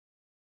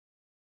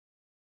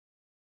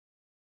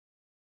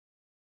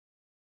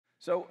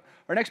So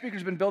our next speaker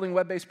has been building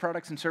web-based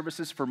products and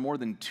services for more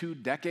than 2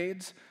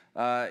 decades.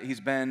 He's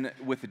been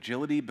with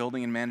Agility,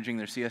 building and managing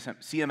their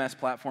CMS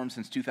platform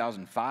since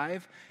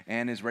 2005,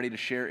 and is ready to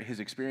share his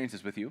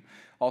experiences with you.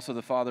 Also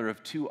the father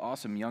of 2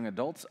 awesome young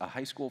adults, a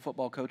high school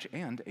football coach,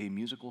 and a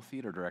musical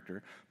theater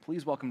director.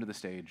 Please welcome to the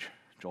stage,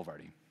 Joel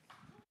Varty.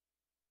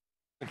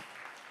 Hey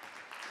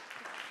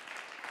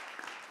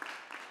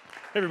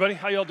everybody,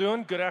 how y'all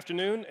doing? Good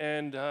afternoon,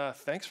 and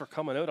thanks for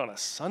coming out on a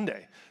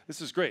Sunday. This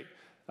is great.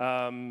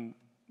 I'm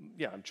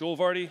Joel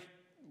Varty.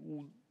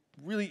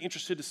 Really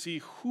interested to see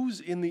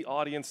who's in the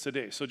audience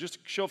today. So just a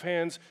show of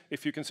hands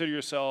if you consider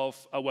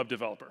yourself a web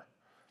developer.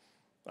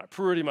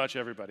 Pretty much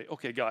everybody.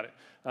 Okay, got it.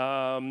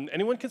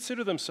 Anyone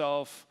consider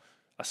themselves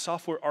a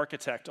software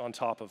architect on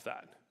top of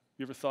that?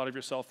 You ever thought of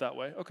yourself that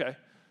way? Okay.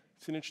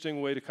 It's an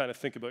interesting way to kind of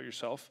think about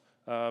yourself.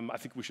 I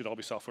think we should all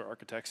be software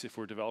architects if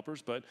we're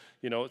developers, but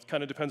it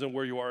kind of depends on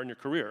where you are in your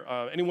career.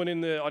 Anyone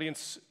in the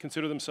audience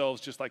consider themselves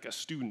just like a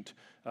student,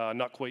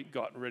 not quite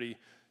gotten ready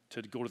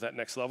to go to that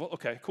next level?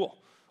 Okay, cool.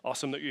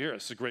 Awesome that you're here.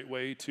 It's a great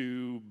way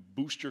to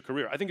boost your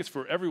career. I think it's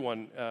for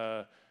everyone.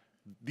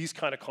 These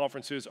kind of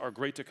conferences are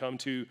great to come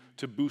to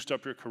boost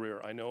up your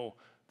career. I know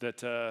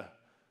that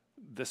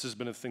this has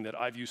been a thing that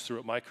I've used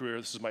throughout my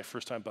career. This is my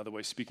first time, by the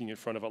way, speaking in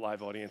front of a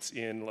live audience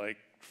in like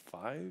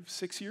 5,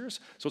 6 years.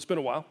 So it's been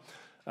a while.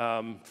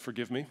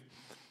 Forgive me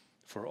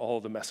for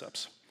all the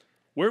mess-ups.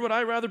 Where would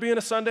I rather be on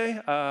a Sunday?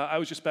 I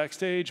was just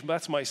backstage.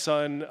 That's my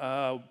son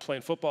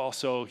playing football,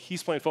 so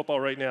he's playing football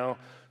right now.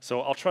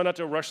 So I'll try not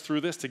to rush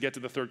through this to get to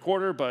the third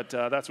quarter, but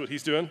that's what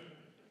he's doing.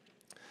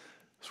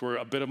 That's where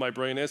a bit of my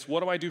brain is.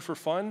 What do I do for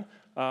fun?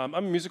 I'm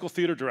a musical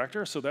theater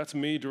director, so that's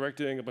me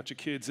directing a bunch of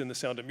kids in The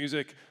Sound of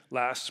Music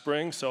last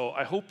spring. So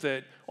I hope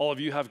that all of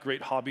you have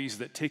great hobbies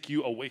that take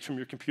you away from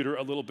your computer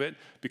a little bit,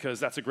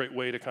 because that's a great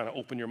way to kind of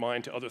open your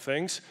mind to other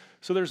things.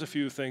 So there's a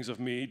few things of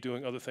me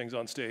doing other things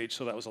on stage,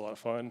 so that was a lot of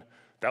fun.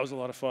 That was a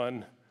lot of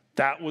fun.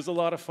 That was a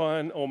lot of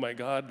fun. Oh my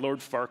God, Lord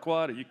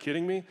Farquaad, are you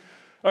kidding me?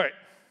 All right,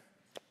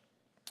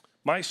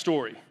 my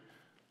story.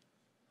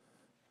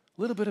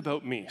 A little bit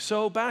about me.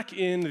 So back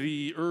in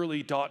the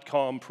early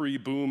 .com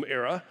pre-boom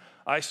era,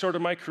 I started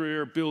my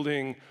career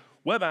building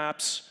web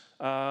apps,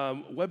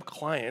 web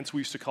clients,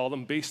 we used to call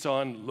them, based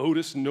on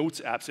Lotus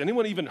Notes apps.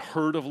 Anyone even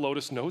heard of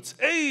Lotus Notes?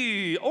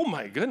 Hey, oh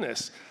my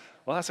goodness.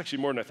 Well, that's actually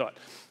more than I thought.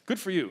 Good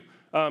for you.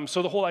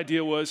 So the whole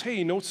idea was,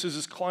 hey, Notes is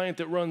this client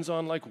that runs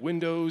on like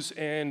Windows,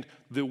 and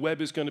the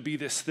web is going to be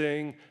this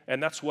thing.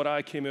 And that's what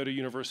I came out of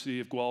University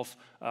of Guelph,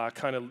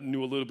 kind of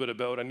knew a little bit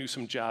about. I knew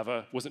some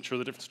Java, wasn't sure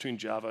the difference between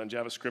Java and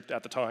JavaScript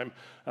at the time.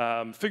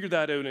 Figured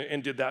that out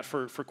and did that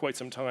for quite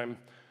some time.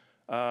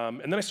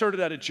 And then I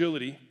started at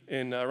Agility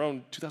in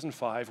around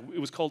 2005. It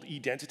was called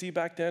Identity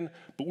back then,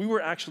 but we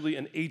were actually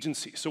an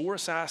agency. So we're a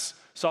SaaS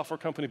software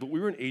company, but we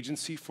were an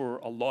agency for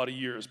a lot of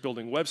years,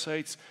 building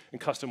websites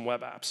and custom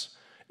web apps.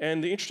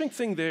 And the interesting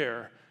thing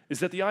there is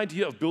that the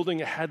idea of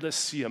building a headless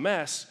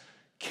CMS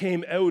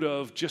came out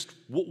of just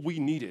what we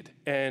needed.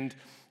 And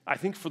I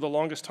think for the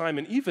longest time,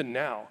 and even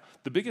now,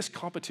 the biggest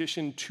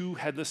competition to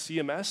headless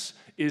CMS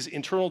is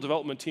internal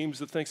development teams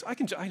that thinks, I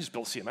just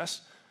build a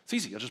CMS. It's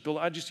easy.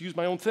 I just use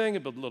my own thing. I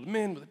build a little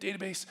min with a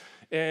database.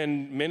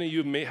 And many of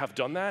you may have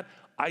done that.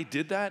 I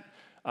did that.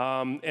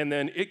 And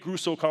then it grew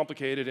so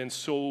complicated and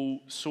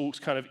so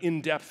kind of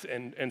in-depth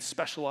and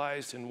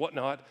specialized and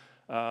whatnot,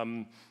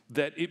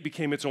 that it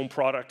became its own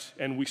product,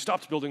 and we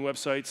stopped building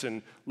websites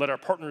and let our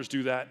partners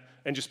do that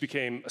and just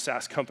became a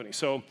SaaS company.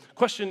 So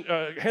question,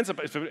 hands up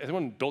if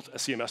anyone built a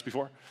CMS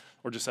before,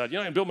 or just said,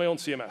 I built my own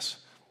CMS.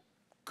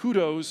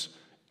 Kudos,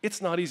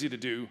 it's not easy to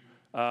do,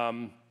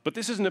 but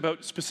this isn't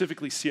about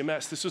specifically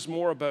CMS. This is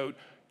more about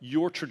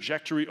your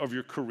trajectory of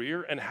your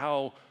career and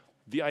how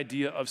the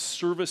idea of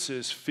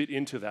services fit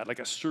into that, like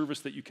a service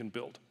that you can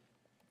build.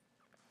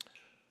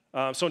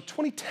 So in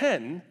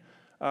 2010,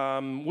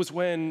 was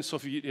when, so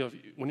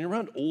when you're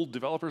around old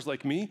developers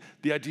like me,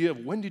 the idea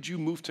of when did you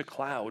move to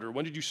cloud or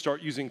when did you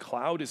start using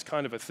cloud is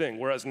kind of a thing.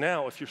 Whereas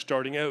now, if you're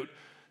starting out,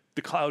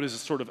 the cloud is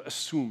sort of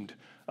assumed.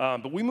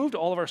 But we moved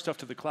all of our stuff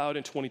to the cloud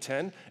in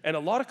 2010, and a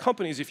lot of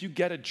companies, if you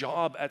get a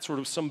job at sort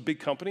of some big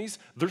companies,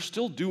 they're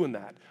still doing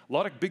that. A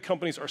lot of big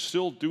companies are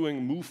still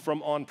doing move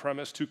from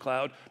on-premise to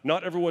cloud.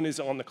 Not everyone is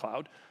on the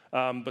cloud,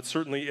 but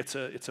certainly it's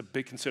a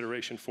big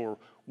consideration for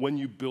when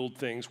you build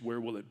things, where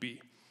will it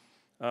be?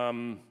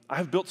 I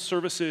have built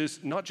services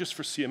not just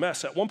for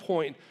CMS. At one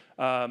point,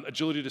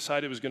 Agility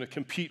decided it was going to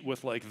compete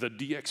with like the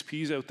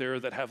DXPs out there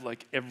that have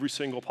like every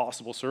single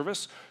possible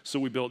service. So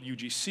we built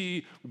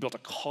UGC, we built a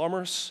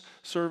commerce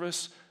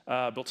service,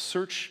 built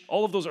search.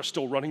 All of those are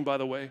still running, by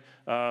the way,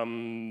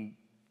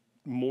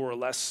 more or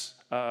less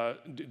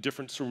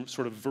different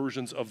sort of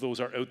versions of those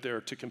are out there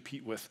to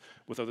compete with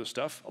other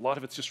stuff. A lot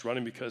of it's just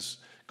running because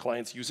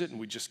clients use it, and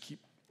we just keep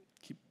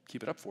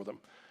it up for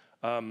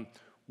them.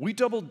 We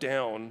doubled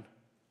down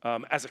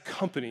as a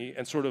company,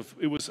 and sort of,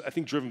 it was, I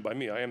think, driven by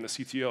me. I am the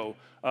CTO.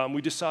 We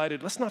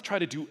decided, let's not try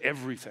to do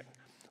everything.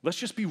 Let's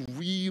just be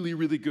really,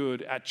 really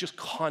good at just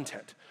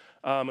content.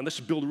 And let's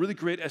build really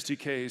great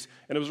SDKs.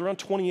 And it was around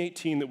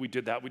 2018 that we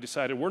did that. We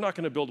decided we're not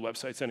going to build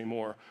websites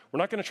anymore. We're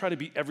not going to try to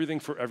be everything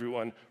for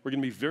everyone. We're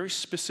going to be very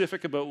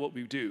specific about what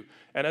we do.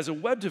 And as a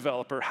web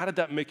developer, how did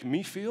that make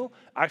me feel?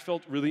 I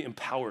felt really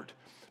empowered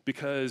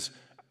because,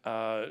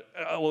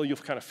 well, you'll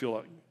kind of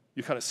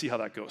see how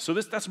that goes. So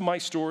that's my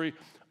story.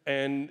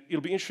 And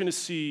it'll be interesting to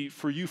see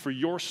for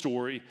your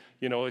story,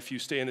 if you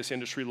stay in this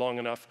industry long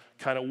enough,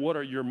 kind of what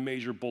are your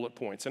major bullet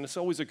points. And it's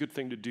always a good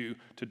thing to do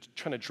to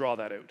try to draw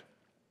that out.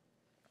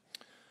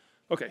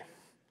 Okay,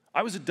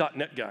 I was a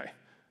 .NET guy.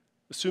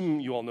 Assume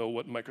you all know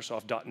what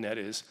Microsoft .NET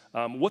is.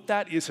 What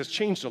that is has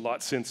changed a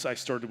lot since I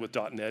started with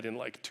 .NET in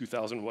like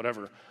 2000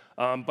 whatever.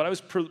 But I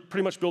was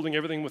pretty much building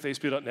everything with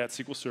ASP.NET,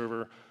 SQL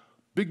Server,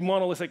 big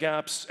monolithic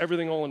apps,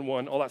 everything all in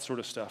one, all that sort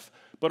of stuff.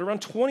 But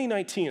around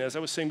 2019, as I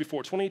was saying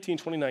before, 2018,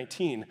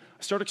 2019,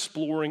 I started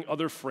exploring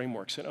other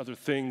frameworks and other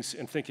things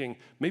and thinking,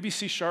 maybe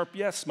C#,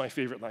 yes, my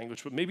favorite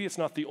language, but maybe it's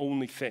not the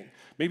only thing.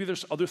 Maybe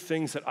there's other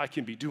things that I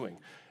can be doing.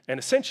 And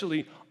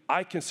essentially,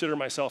 I consider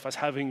myself as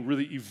having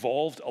really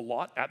evolved a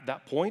lot at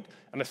that point,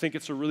 and I think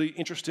it's a really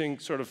interesting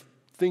sort of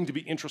thing to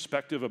be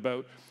introspective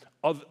about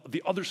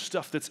the other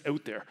stuff that's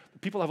out there.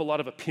 People have a lot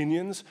of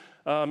opinions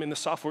in the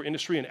software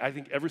industry, and I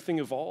think everything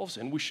evolves,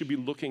 and we should be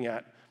looking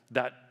at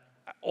that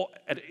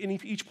at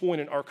each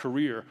point in our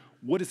career.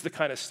 What is the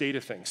kind of state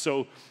of things?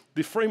 So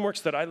the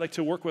frameworks that I like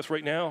to work with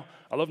right now,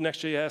 I love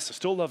Next.js, I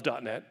still love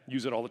 .NET,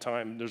 use it all the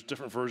time. There's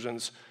different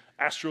versions.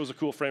 Astro is a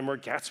cool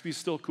framework. Gatsby is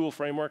still a cool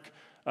framework.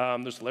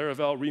 There's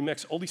Laravel,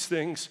 Remix, all these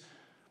things.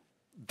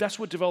 That's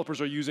what developers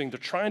are using. They're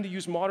trying to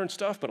use modern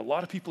stuff, but a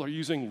lot of people are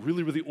using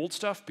really, really old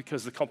stuff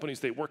because the companies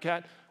they work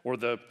at or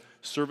the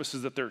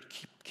services that they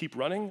keep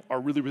running are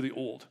really, really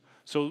old.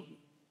 So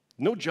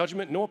no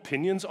judgment, no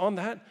opinions on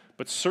that,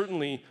 but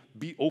certainly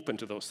be open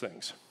to those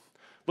things.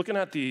 Looking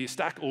at the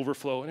Stack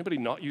Overflow, anybody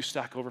not use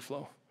Stack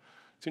Overflow?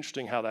 It's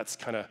interesting how that's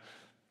kind of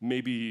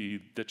maybe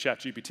the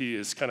ChatGPT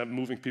is kind of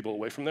moving people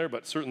away from there,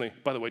 but certainly,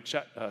 by the way,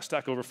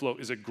 Stack Overflow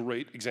is a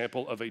great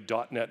example of a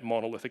 .NET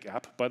monolithic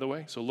app, by the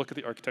way, so look at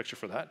the architecture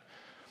for that.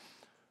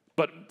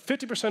 But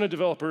 50% of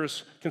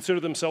developers consider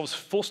themselves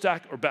full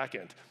stack or back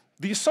end.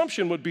 The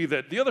assumption would be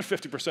that the other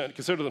 50%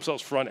 consider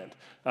themselves front end,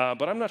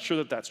 but I'm not sure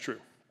that that's true.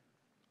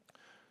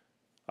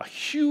 A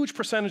huge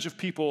percentage of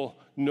people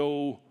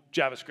know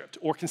JavaScript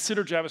or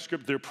consider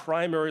JavaScript their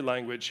primary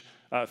language.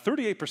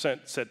 38%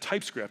 said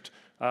TypeScript.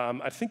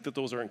 I think that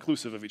those are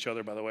inclusive of each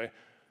other, by the way.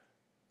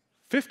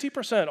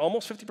 50%,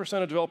 almost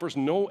 50% of developers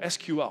know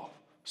SQL.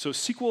 So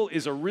SQL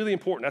is a really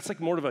important, that's like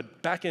more of a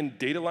back-end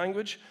data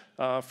language,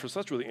 so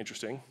that's really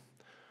interesting.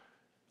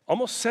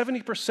 Almost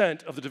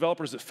 70% of the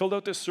developers that filled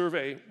out this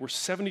survey were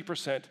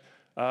 70%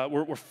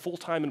 were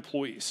full-time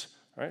employees.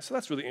 All right, so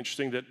that's really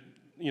interesting that,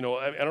 I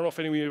don't know if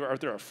any of you out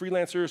there are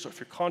freelancers or if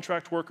you're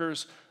contract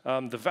workers.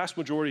 The vast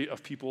majority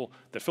of people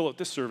that fill out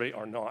this survey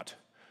are not.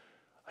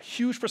 A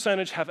huge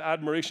percentage have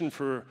admiration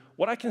for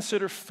what I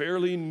consider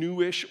fairly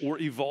newish or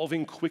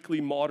evolving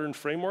quickly modern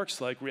frameworks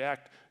like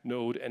React,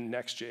 Node, and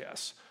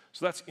Next.js.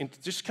 So that's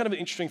just kind of an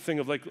interesting thing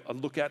of like a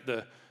look at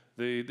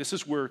this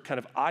is where kind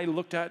of I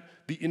looked at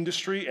the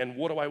industry and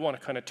what do I want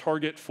to kind of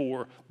target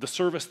for the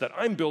service that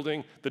I'm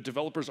building that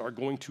developers are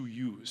going to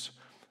use.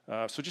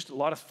 So just a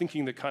lot of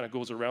thinking that kind of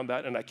goes around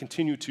that, and I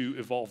continue to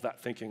evolve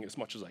that thinking as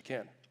much as I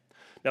can.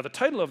 Now the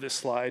title of this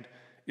slide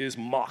is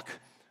MACH.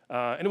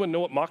 Anyone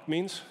know what MACH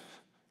means?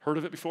 Heard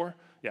of it before?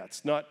 Yeah,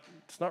 it's not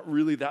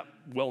really that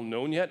well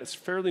known yet. It's a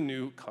fairly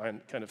new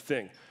kind of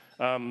thing.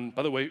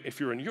 By the way,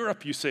 if you're in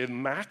Europe, you say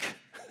MACH,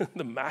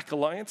 the MACH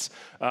Alliance.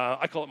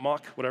 I call it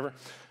MACH, whatever.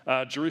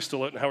 Jury's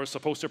still out on how we're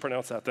supposed to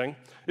pronounce that thing.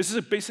 This is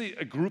basically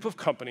a group of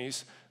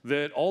companies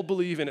that all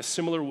believe in a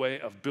similar way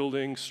of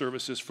building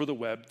services for the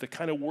web that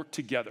kind of work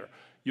together.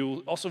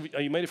 You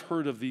might have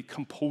heard of the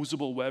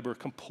composable web or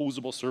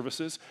composable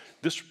services.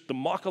 The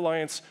MACH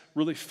Alliance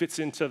really fits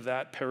into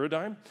that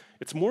paradigm.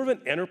 It's more of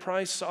an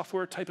enterprise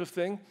software type of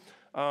thing,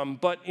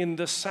 but in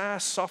the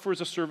SaaS, software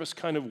as a service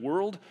kind of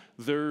world,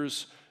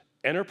 there's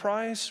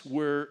enterprise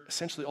where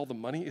essentially all the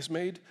money is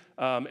made,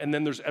 and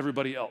then there's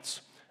everybody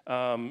else.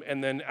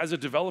 And then as a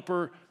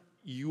developer,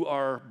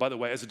 by the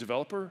way, as a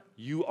developer,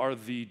 you are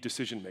the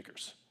decision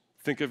makers.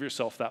 Think of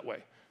yourself that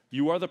way.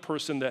 You are the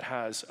person that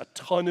has a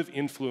ton of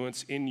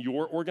influence in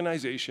your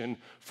organization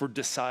for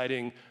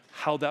deciding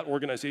how that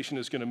organization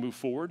is going to move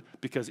forward,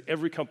 because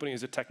every company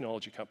is a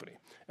technology company.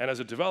 And as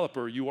a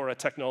developer, you are a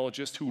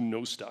technologist who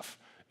knows stuff.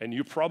 And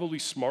you're probably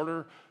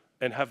smarter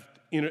and have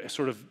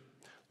sort of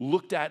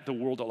looked at the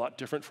world a lot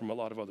different from a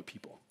lot of other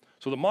people.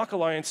 So the MACH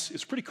Alliance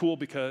is pretty cool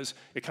because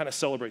it kind of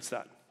celebrates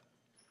that.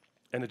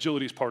 And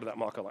agility is part of that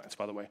MACH Alliance,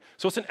 by the way.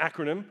 So it's an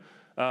acronym.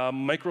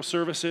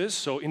 Microservices,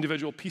 so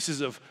individual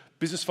pieces of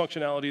business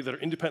functionality that are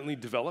independently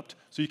developed.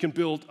 So you can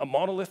build a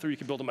monolith or you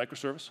can build a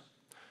microservice.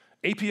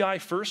 API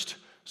first,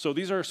 so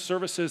these are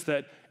services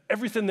that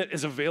everything that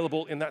is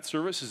available in that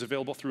service is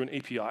available through an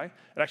API. I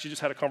actually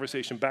just had a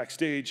conversation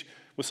backstage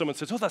with someone who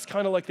says, oh, that's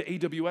kind of like the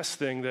AWS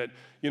thing that,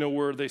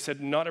 where they said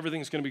not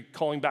everything's going to be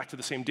calling back to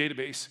the same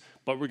database,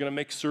 but we're going to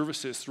make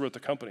services throughout the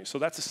company. So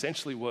that's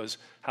essentially was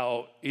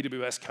how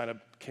AWS kind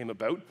of came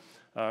about.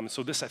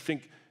 So this, I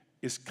think,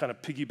 is kind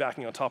of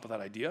piggybacking on top of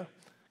that idea.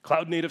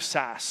 Cloud-native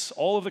SaaS.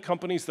 All of the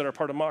companies that are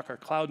part of MACH are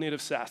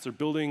cloud-native SaaS. They're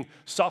building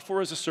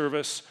software as a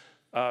service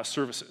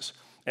services.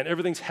 And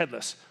everything's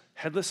headless.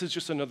 Headless is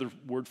just another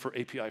word for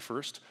API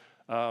first.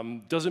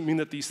 Doesn't mean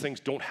that these things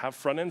don't have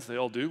front ends. They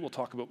all do. We'll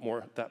talk about more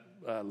of that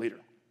later.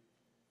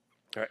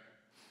 All right.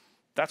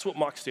 That's what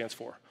MACH stands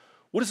for.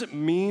 What does it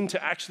mean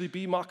to actually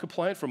be MACH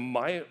compliant, from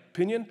my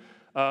opinion?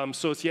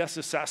 So it's yes,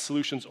 it's SaaS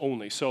solutions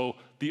only. So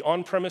the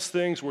on-premise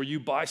things where you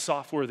buy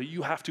software that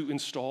you have to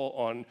install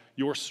on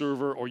your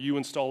server or you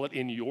install it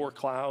in your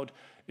cloud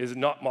is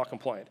not MACH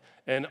compliant.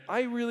 And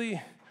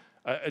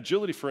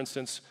Agility, for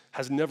instance,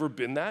 has never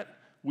been that.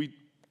 We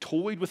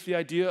toyed with the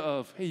idea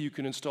of, hey, you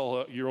can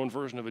install your own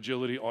version of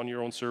Agility on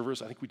your own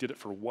servers. I think we did it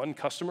for one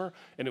customer,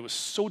 and it was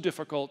so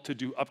difficult to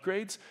do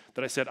upgrades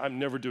that I said, I'm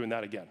never doing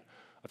that again.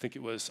 I think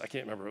it was, I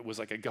can't remember, it was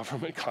like a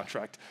government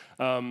contract.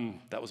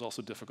 That was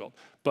also difficult.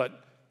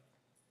 But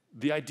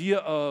the idea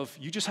of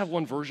you just have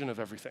one version of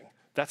everything,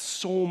 that's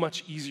so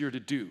much easier to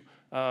do.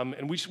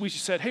 And we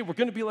said, hey, we're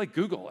going to be like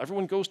Google.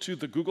 Everyone goes to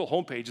the Google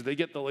homepage. They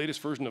get the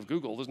latest version of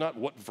Google. There's not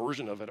what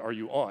version of it are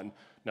you on.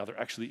 Now, there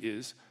actually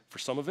is for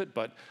some of it,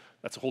 but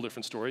that's a whole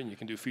different story, and you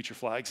can do feature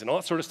flags and all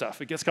that sort of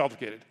stuff. It gets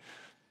complicated.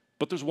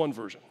 But there's one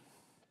version.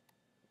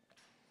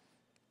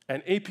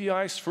 And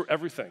APIs for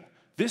everything.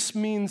 This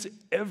means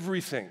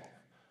everything.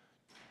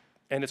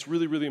 And it's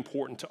really, really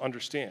important to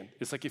understand.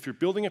 It's like if you're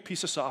building a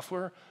piece of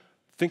software,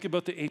 think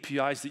about the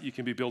APIs that you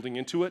can be building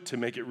into it to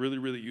make it really,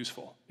 really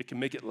useful. It can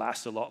make it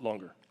last a lot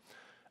longer.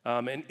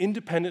 And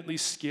independently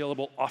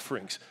scalable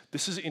offerings.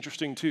 This is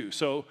interesting too.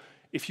 So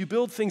if you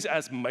build things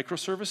as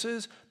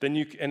microservices, then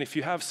and if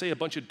you have, say, a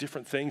bunch of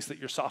different things that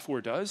your software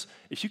does,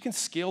 if you can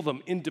scale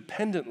them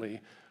independently,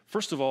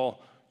 first of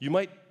all, you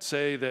might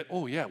say that,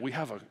 oh yeah, we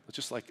have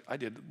just like I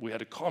did, we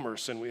had a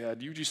commerce and we had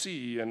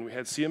UGC and we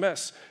had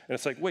CMS. And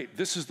it's like, wait,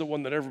 this is the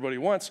one that everybody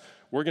wants.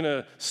 We're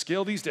gonna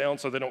scale these down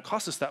so they don't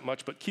cost us that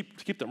much, but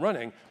keep them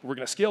running. We're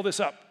gonna scale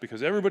this up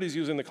because everybody's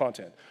using the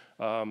content.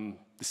 The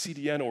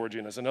CDN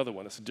origin is another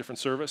one. It's a different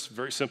service,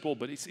 very simple,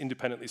 but it's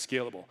independently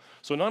scalable.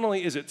 So not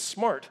only is it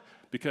smart,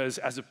 because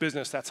as a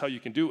business, that's how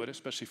you can do it,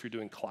 especially if you're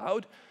doing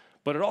cloud,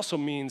 but it also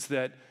means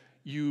that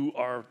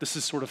this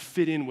is sort of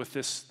fit in with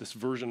this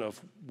version of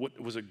what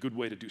was a good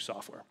way to do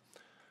software.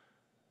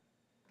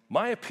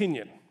 My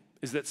opinion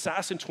is that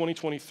SaaS in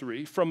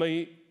 2023, from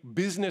a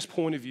business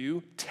point of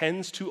view,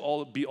 tends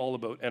to be all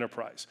about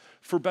enterprise,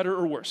 for better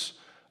or worse.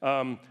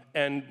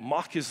 And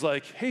MACH is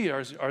like, hey,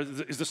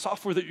 is the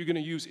software that you're going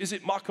to use, is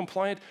it MACH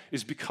compliant?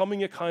 Is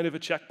becoming a kind of a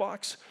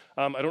checkbox.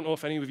 I don't know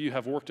if any of you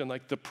have worked in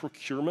like the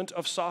procurement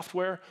of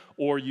software,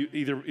 or you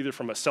either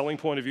from a selling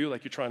point of view,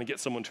 like you're trying to get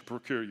someone to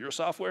procure your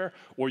software,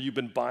 or you've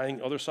been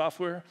buying other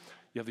software.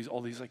 You have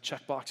all these like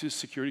checkboxes,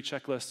 security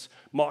checklists.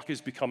 MACH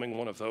is becoming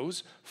one of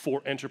those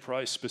for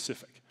enterprise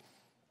specific.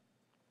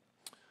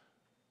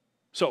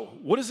 So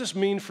what does this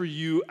mean for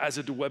you as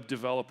a web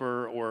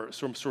developer, or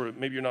sort of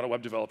maybe you're not a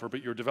web developer,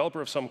 but you're a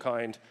developer of some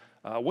kind?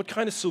 What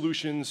kind of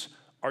solutions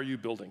are you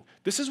building?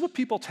 This is what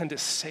people tend to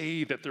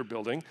say that they're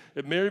building.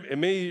 It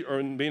may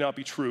or may not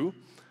be true.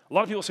 A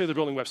lot of people say they're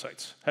building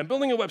websites. I'm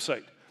building a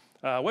website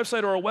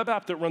or a web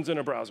app that runs in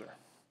a browser.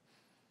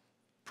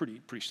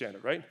 Pretty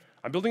standard, right?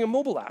 I'm building a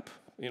mobile app,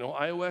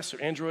 iOS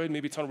or Android,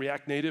 maybe it's on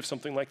React Native,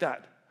 something like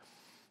that.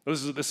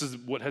 This is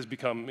what has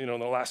become, in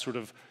the last sort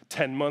of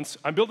 10 months.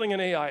 I'm building an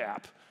AI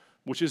app,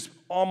 which is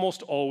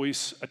almost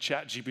always a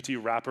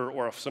ChatGPT wrapper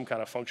or some kind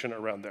of function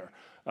around there,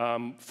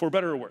 for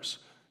better or worse.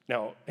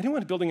 Now,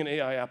 anyone building an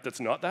AI app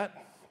that's not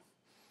that?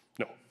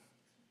 No.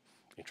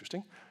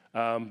 Interesting.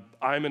 I'm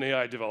an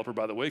AI developer,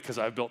 by the way, because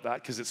I've built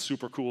that because it's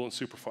super cool and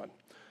super fun.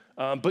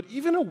 But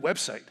even a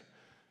website,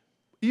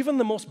 even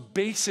the most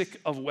basic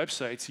of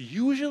websites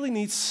usually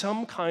needs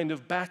some kind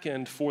of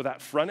backend for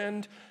that front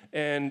end.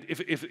 And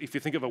if you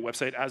think of a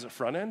website as a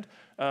front end,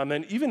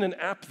 and even an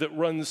app that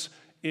runs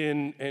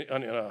on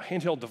a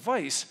handheld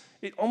device,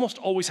 it almost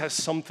always has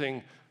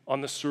something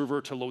on the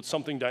server to load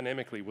something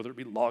dynamically, whether it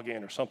be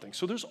login or something.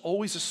 So there's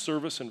always a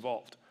service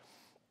involved.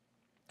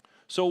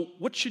 So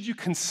what should you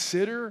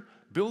consider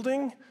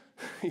building?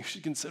 You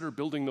should consider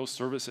building those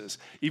services.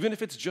 Even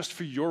if it's just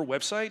for your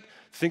website,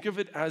 think of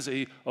it as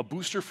a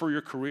booster for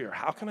your career.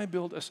 How can I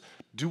build this?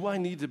 Do I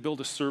need to build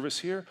a service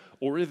here?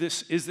 Or is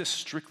this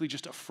strictly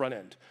just a front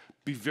end?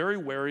 Be very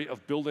wary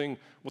of building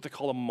what they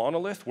call a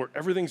monolith, where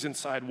everything's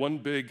inside one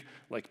big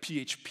like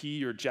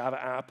PHP or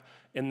Java app,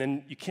 and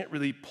then you can't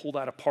really pull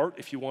that apart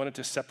if you wanted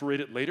to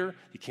separate it later.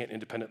 You can't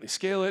independently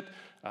scale it.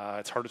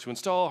 It's harder to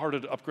install, harder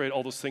to upgrade.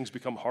 All those things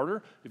become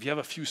harder. If you have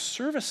a few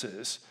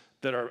services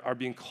that are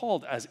being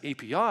called as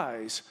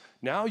APIs,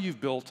 now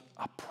you've built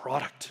a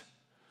product.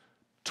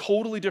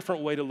 Totally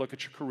different way to look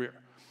at your career.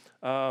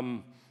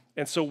 And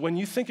so when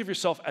you think of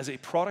yourself as a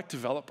product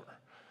developer,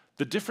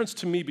 The difference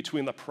to me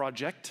between a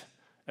project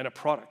and a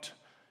product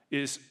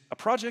is a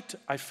project,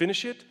 I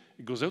finish it,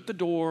 it goes out the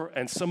door,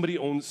 and somebody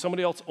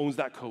else owns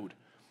that code.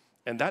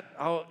 And that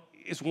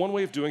is one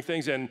way of doing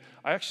things. And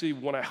I actually,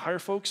 when I hire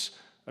folks,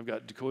 I've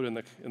got Dakota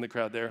in the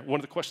crowd there, one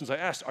of the questions I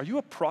asked, are you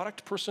a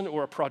product person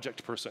or a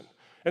project person?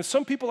 And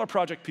some people are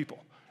project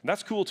people. And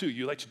that's cool too.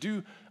 You like to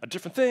do a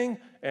different thing,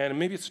 and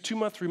maybe it's a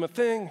 2-month, 3-month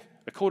thing.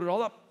 I code it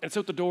all up, and it's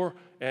out the door,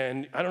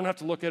 and I don't have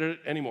to look at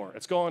it anymore.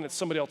 It's gone, it's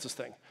somebody else's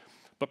thing.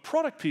 But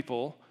product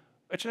people,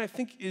 which I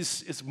think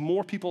is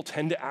more people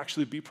tend to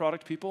actually be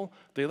product people.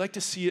 They like to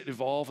see it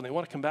evolve, and they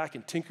want to come back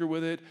and tinker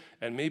with it,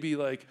 and maybe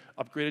like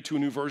upgrade it to a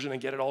new version and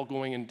get it all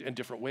going in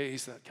different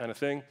ways, that kind of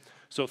thing.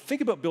 So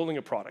think about building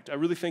a product. I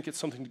really think it's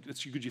something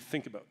that's good you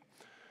think about.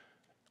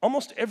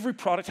 Almost every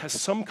product has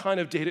some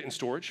kind of data and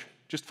storage,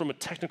 just from a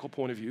technical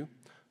point of view.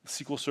 A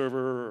SQL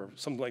Server or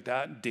something like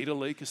that. Data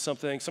lake is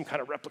something, some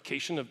kind of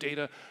replication of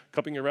data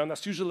coming around.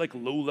 That's usually like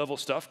low-level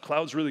stuff.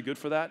 Cloud's really good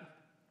for that.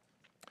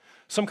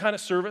 Some kind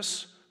of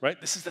service, right?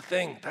 This is the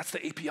thing. That's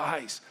the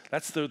APIs.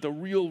 That's the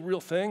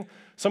real thing.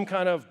 Some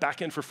kind of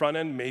backend for front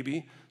end,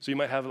 maybe. So you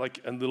might have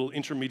like a little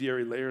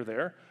intermediary layer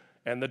there.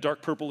 And the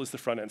dark purple is the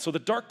front end. So the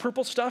dark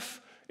purple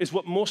stuff is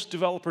what most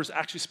developers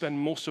actually spend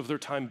most of their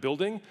time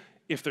building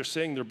if they're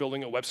saying they're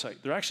building a website.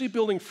 They're actually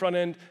building front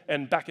end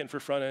and back end for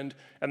front end.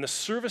 And the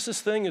services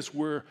thing is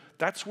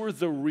that's where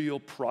the real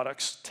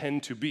products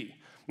tend to be.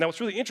 Now, what's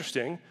really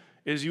interesting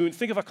is you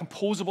think of a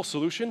composable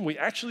solution, we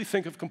actually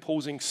think of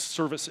composing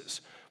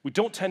services. We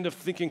don't tend to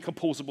think in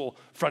composable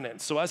front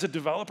ends. So as a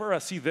developer, I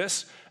see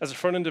this. As a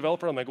front end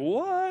developer, I'm like,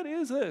 what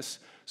is this?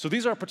 So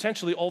these are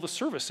potentially all the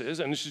services,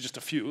 and this is just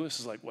a few.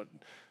 This is like,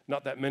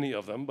 not that many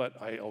of them,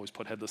 but I always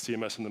put Headless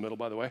CMS in the middle,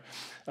 by the way,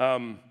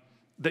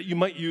 that you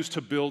might use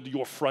to build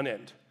your front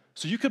end.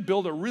 So you could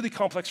build a really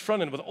complex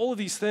front end with all of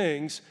these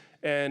things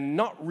and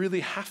not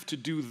really have to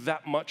do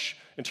that much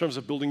in terms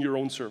of building your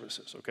own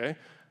services, okay?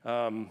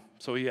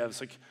 So yeah, it's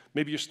like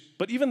maybe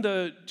but even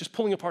just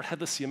pulling apart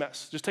Headless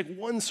CMS, just take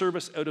one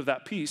service out of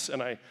that piece,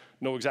 and I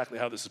know exactly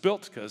how this is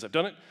built because I've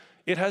done it.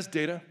 It has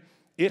data,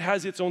 it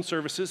has its own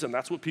services, and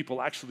that's what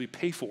people actually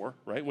pay for,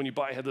 right? When you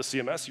buy Headless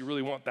CMS, you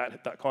really want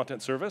that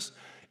content service.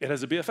 It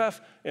has a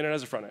BFF, and it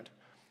has a front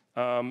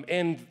end.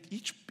 And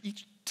each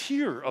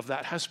tier of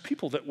that has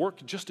people that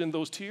work just in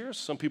those tiers.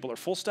 Some people are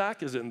full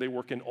stack, as in they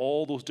work in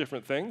all those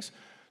different things.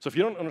 So if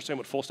you don't understand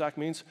what full stack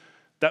means,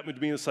 that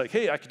would mean it's like,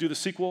 hey, I could do the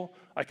SQL,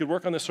 I could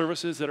work on the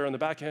services that are on the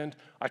back end,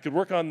 I could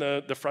work on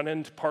the front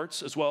end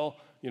parts as well,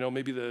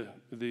 maybe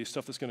the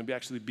stuff that's going to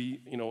actually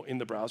be in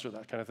the browser,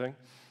 that kind of thing.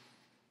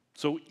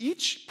 So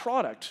each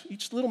product,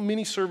 each little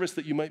mini service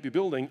that you might be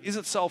building is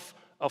itself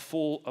a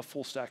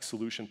full stack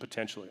solution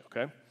potentially,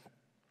 okay?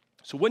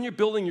 So when you're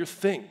building your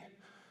thing,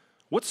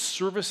 what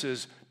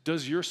services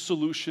does your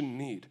solution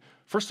need?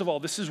 First of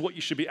all, this is what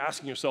you should be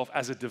asking yourself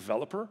as a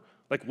developer.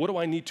 Like, what do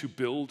I need to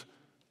build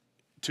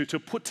to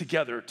put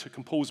together to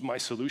compose my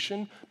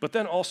solution? But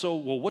then also,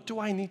 well, what do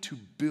I need to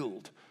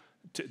build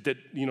that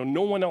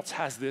no one else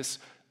has this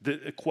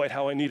quite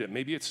how I need it?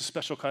 Maybe it's a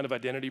special kind of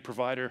identity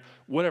provider,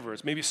 whatever.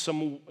 It's maybe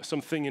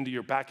something into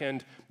your back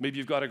end. Maybe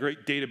you've got a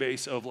great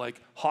database of like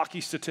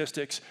hockey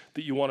statistics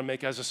that you want to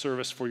make as a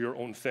service for your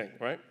own thing,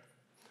 right?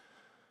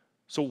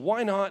 So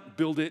why not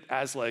build it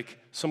as like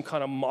some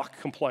kind of MACH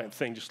compliant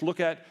thing? Just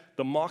look at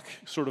the MACH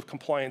sort of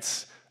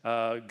compliance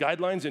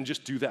guidelines and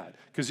just do that.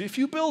 Because if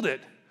you build it,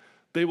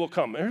 they will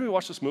come. Everybody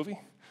watch this movie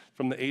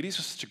from the 80s?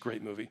 It's such a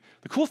great movie.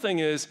 The cool thing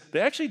is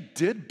they actually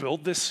did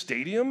build this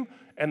stadium,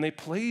 and they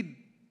played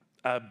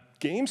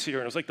games here,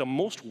 and it was like the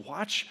most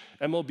watched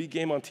MLB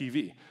game on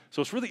TV.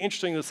 So it's really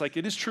interesting. It's like,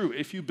 it is true.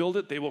 If you build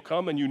it, they will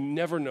come, and you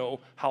never know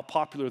how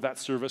popular that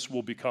service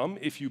will become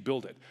if you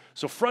build it.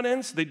 So front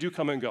ends, they do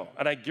come and go.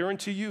 And I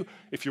guarantee you,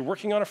 if you're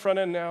working on a front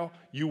end now,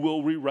 you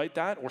will rewrite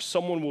that, or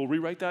someone will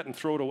rewrite that and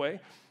throw it away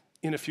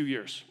in a few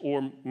years.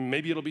 Or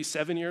maybe it'll be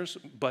 7 years,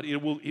 but it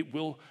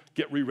will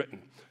get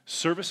rewritten.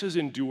 Services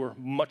endure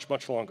much,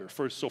 much longer.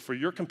 So for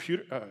your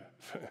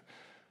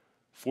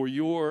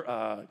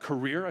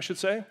career, I should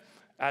say,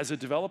 as a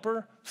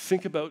developer,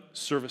 think about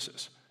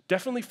services.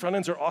 Definitely front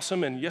ends are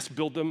awesome, and yes,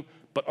 build them,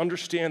 but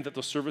understand that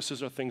those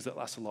services are things that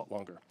last a lot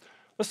longer.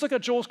 Let's look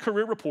at Joel's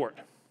career report.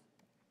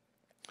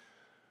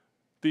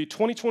 The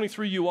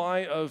 2023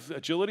 UI of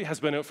Agility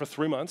has been out for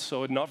 3 months,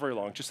 so not very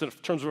long, just in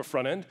terms of a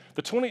front end.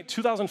 The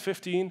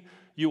 2015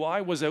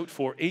 UI was out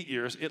for 8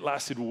 years. It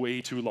lasted way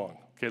too long.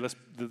 Okay,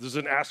 there's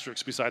an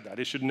asterisk beside that.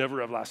 It should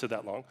never have lasted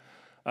that long.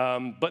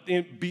 But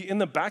in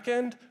the back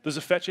end, there's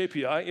a fetch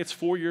API. It's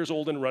 4 years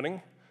old and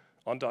running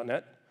on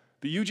 .NET.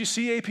 The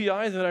UGC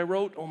API that I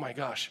wrote, oh my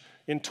gosh,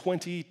 in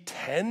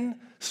 2010,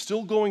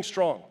 still going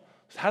strong.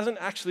 It hasn't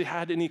actually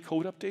had any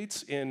code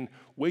updates in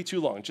way too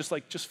long,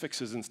 just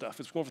fixes and stuff.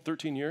 It's going for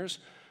 13 years.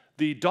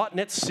 The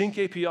 .NET Sync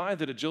API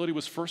that Agility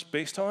was first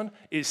based on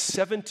is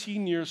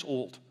 17 years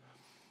old.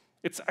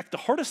 The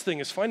hardest thing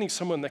is finding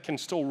someone that can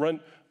still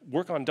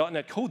work on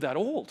 .NET code that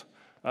old.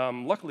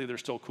 Luckily,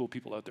 there's still cool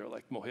people out there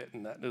like Mohit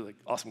and that. They're like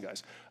awesome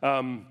guys.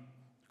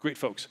 Great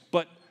folks.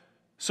 But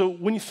So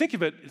when you think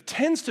of it, it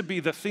tends to be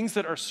the things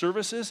that are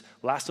services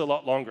last a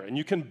lot longer, and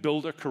you can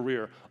build a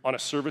career on a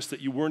service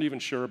that you weren't even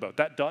sure about.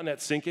 That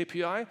 .NET Sync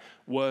API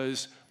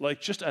was like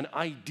just an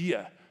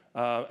idea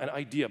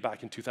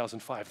back in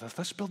 2005.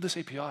 Let's build this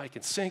API, it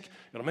can sync,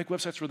 it'll make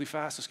websites really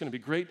fast, it's gonna be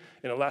great,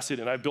 and it lasted,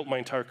 and I built my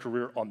entire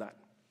career on that.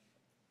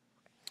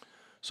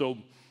 So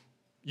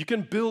you're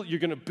gonna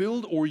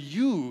build or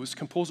use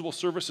composable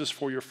services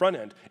for your front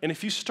end, and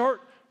if you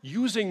start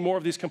using more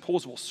of these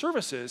composable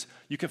services,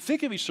 you can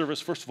think of each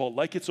service, first of all,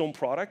 like its own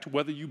product,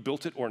 whether you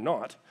built it or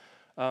not,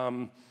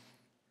 and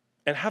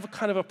have a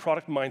kind of a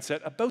product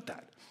mindset about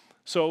that.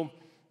 So,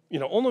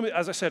 only,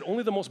 as I said,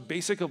 only the most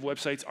basic of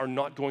websites are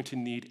not going to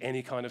need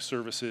any kind of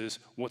services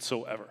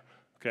whatsoever,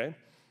 okay?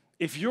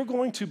 If you're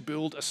going to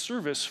build a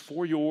service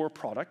for your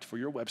product, for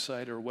your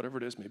website or whatever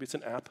it is, maybe it's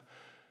an app,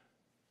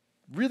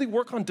 really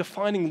work on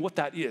defining what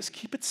that is.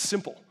 Keep it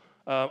simple.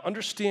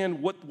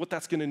 Understand what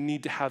that's gonna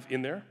need to have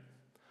in there.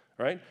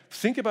 Right?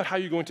 Think about how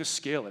you're going to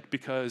scale it,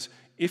 because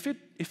if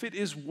it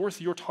is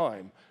worth your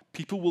time,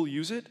 people will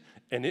use it,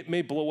 and it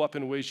may blow up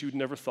in ways you'd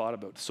never thought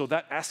about. So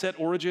that asset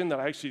origin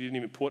that I actually didn't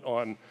even put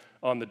on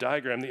the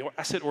diagram, the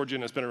asset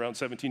origin has been around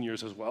 17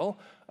 years as well.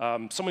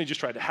 Somebody just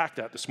tried to hack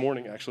that this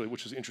morning, actually,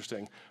 which is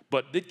interesting.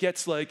 But it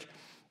gets like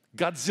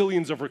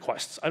godzillions of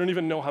requests. I don't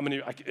even know how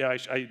many,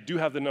 I do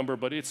have the number,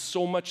 but it's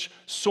so much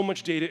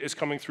data is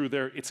coming through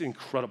there, it's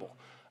incredible.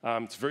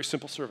 It's a very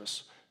simple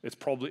service.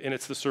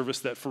 It's the service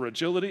that for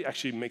agility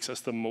actually makes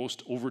us the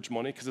most overage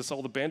money because it's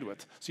all the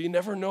bandwidth. So you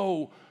never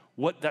know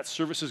what that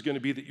service is going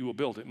to be that you will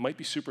build. It might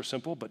be super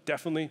simple, but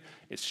definitely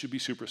it should be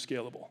super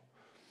scalable.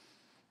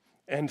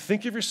 And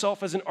think of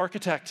yourself as an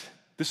architect.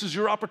 This is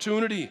your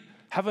opportunity.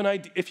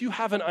 If you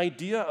have an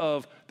idea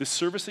of the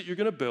service that you're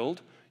going to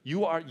build,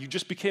 you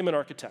just became an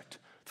architect.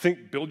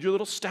 Build your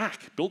little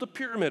stack, build a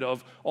pyramid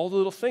of all the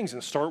little things,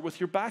 and start with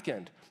your back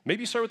end.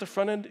 Maybe start with the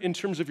front end in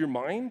terms of your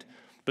mind,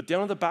 but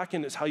down on the back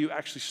end is how you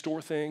actually store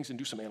things and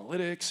do some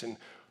analytics, and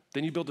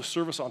then you build a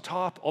service on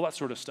top, all that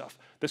sort of stuff.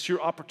 That's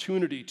your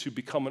opportunity to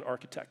become an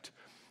architect.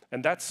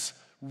 And that's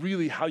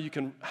really how you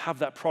can have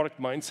that product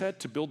mindset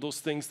to build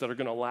those things that are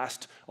gonna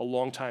last a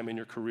long time in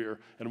your career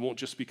and won't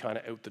just be kind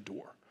of out the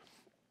door.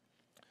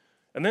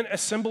 And then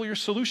assemble your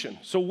solution.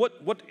 So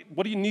what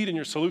do you need in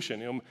your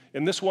solution?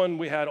 In this one,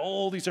 we had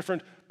all these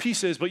different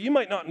pieces, but you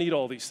might not need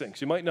all these things.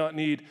 You might not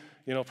need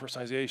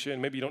personalization,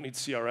 maybe you don't need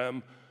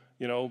CRM,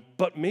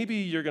 but maybe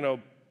you're gonna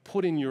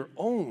put in your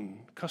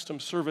own custom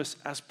service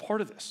as part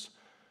of this.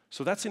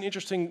 So that's an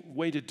interesting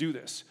way to do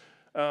this.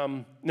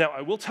 Now,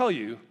 I will tell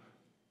you,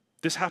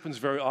 this happens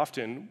very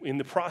often in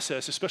the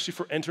process, especially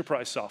for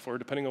enterprise software,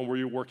 depending on where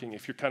you're working.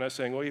 If you're kind of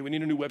saying, oh, yeah, we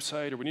need a new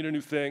website, or we need a new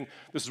thing,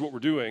 this is what we're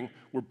doing,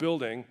 we're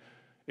building,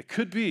 it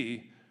could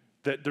be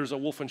that there's a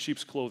wolf in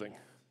sheep's clothing,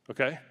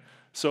 okay?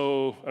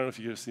 So, I don't know if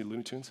you guys see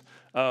Looney Tunes.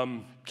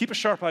 Keep a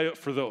sharp eye out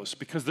for those,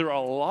 because there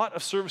are a lot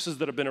of services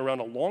that have been around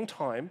a long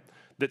time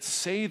that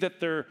say that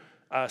they're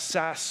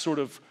SaaS sort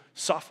of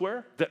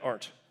software that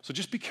aren't. So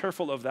just be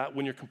careful of that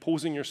when you're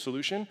composing your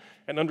solution,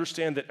 and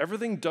understand that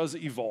everything does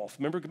evolve.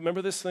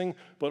 Remember this thing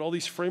about all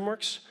these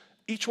frameworks?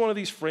 Each one of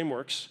these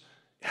frameworks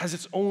has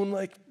its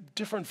own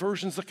different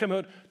versions that come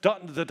out.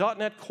 The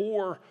 .NET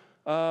Core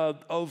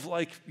of 4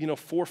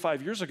 or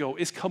 5 years ago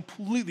is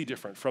completely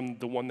different from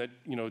the one that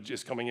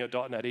is coming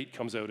out. .NET 8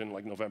 comes out in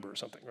November or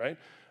something, right?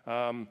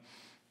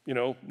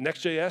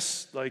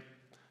 Next.js,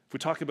 if we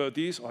talk about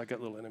these, I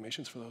got little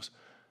animations for those.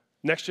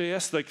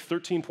 Next.js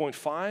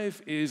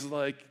 13.5 is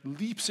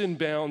leaps and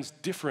bounds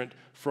different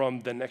from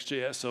the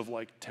Next.js of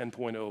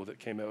 10.0 that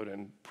came out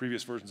and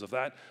previous versions of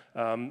that.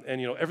 And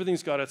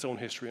everything's got its own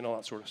history and all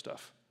that sort of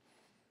stuff.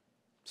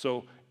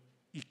 So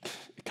it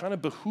kind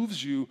of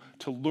behooves you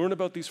to learn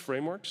about these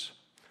frameworks,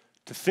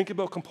 to think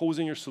about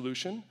composing your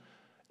solution,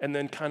 and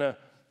then kind of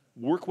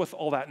work with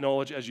all that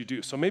knowledge as you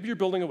do. So maybe you're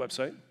building a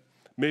website.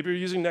 Maybe you're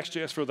using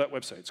Next.js for that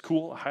website. It's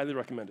cool. I highly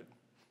recommend it.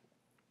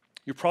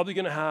 You're probably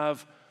going to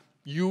have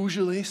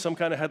usually some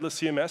kind of headless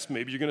CMS.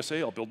 Maybe you're going to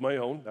say, I'll build my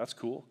own. That's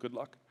cool. Good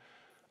luck.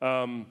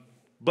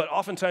 But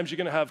oftentimes you're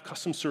going to have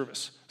custom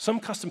service,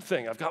 some custom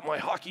thing. I've got my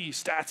hockey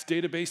stats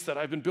database that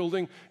I've been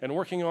building and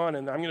working on,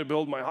 and I'm going to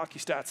build my hockey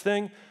stats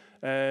thing.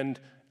 And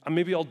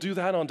maybe I'll do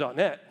that on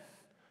 .NET,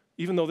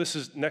 even though this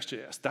is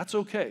Next.js. That's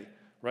okay,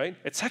 right?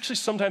 It's actually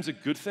sometimes a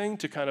good thing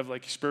to kind of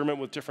experiment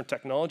with different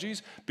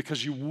technologies,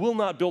 because you will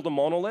not build a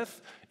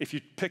monolith if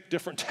you pick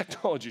different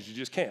technologies. You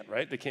just can't,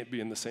 right? They can't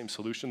be in the same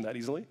solution that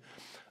easily.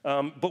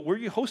 But where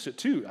you host it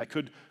too,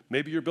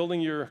 maybe you're building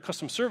your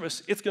custom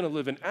service, it's going to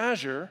live in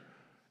Azure,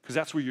 because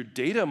that's where your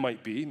data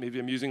might be. Maybe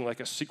I'm using a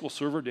SQL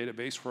Server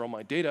database for all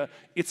my data.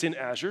 It's in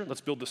Azure.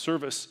 Let's build the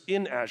service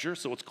in Azure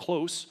so it's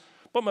close.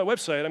 But my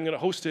website, I'm going to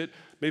host it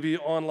maybe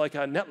on a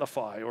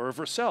Netlify or a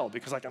Vercel,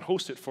 because I can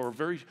host it for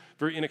very,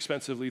 very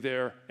inexpensively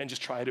there and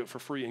just try it out for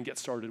free and get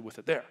started with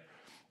it there.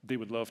 They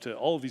would love to,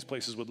 all of these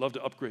places would love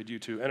to upgrade you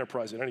to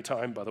enterprise at any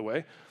time, by the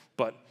way.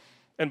 But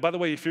And by the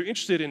way, if you're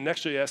interested in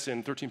Next.js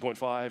in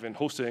 13.5 and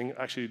hosting,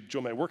 actually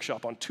join my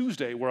workshop on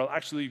Tuesday, where I'll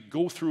actually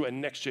go through a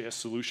Next.js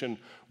solution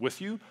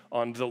with you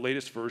on the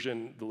latest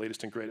version, the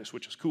latest and greatest,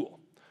 which is cool.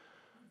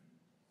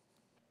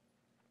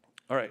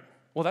 All right,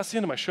 well, that's the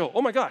end of my show.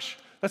 Oh my gosh,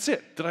 that's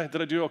it. Did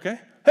I do okay?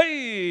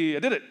 Hey, I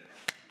did it.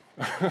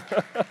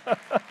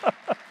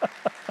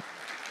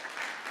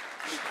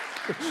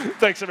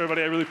 Thanks,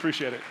 everybody. I really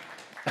appreciate it.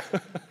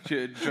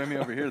 Join me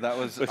over here. That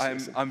was.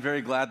 I'm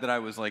very glad that I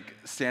was like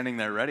standing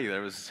there ready. It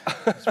was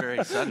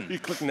very sudden. You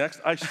click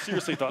next. I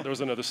seriously thought there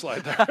was another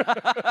slide there.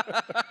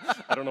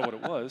 I don't know what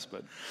it was,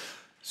 but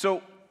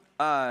so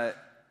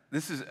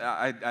this is.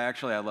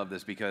 I love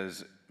this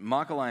because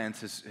MACH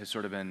Alliance has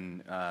sort of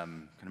been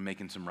kind of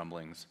making some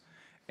rumblings,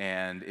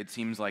 and it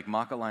seems like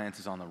MACH Alliance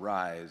is on the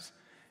rise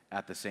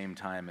at the same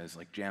time as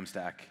like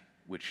Jamstack,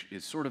 which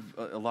is sort of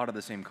a lot of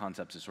the same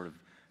concepts is sort of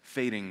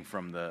fading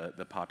from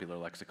the popular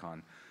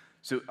lexicon.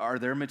 So are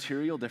there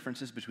material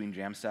differences between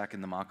Jamstack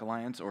and the MACH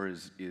Alliance, or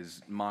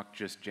is MACH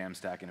just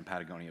Jamstack in a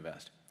Patagonia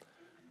vest?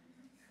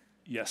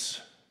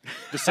 Yes.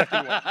 The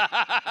second one.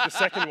 The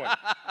second one.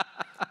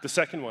 The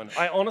second one.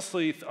 I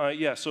honestly,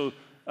 yeah, so,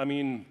 I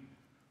mean,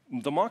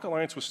 the MACH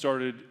Alliance was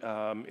started,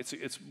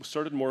 it's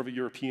started more of a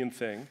European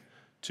thing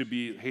to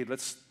be, hey,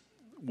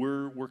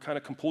 we're kind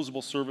of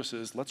composable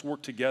services, let's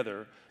work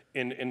together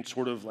and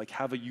sort of like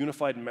have a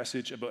unified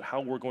message about how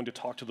we're going to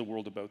talk to the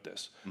world about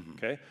this,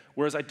 okay?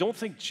 Whereas I don't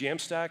think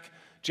Jamstack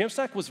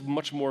was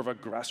much more of a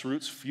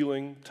grassroots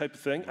feeling type of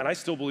thing, and I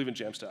still believe in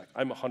Jamstack.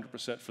 I'm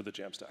 100% for the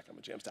Jamstack. I'm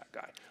a Jamstack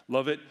guy.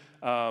 Love it.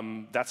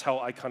 That's how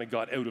I kind of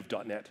got out of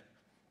 .NET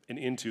and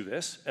into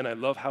this, and I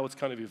love how it's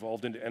kind of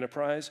evolved into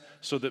enterprise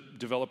so that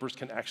developers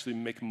can actually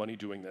make money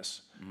doing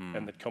this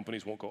and that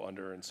companies won't go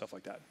under and stuff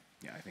like that.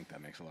 Yeah, I think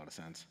that makes a lot of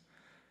sense.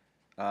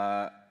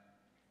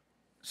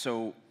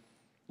 So,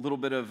 a little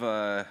bit of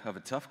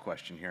a tough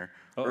question here.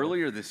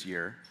 Earlier this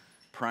year,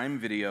 Prime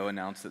Video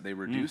announced that they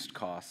reduced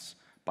costs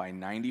by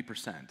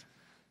 90%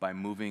 by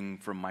moving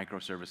from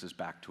microservices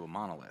back to a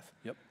monolith.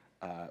 Yep.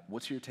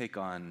 What's your take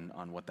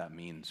on what that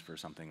means for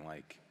something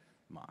like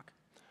MACH?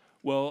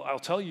 Well, I'll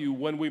tell you,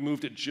 when we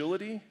moved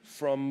agility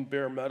from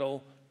bare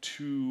metal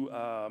to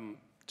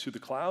the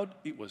cloud,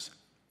 it was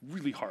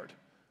really hard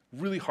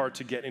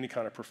to get any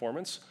kind of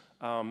performance.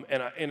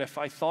 And if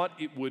I thought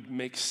it would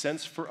make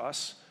sense for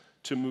us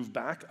to move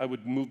back, I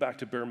would move back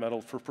to bare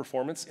metal for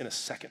performance in a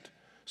second.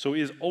 So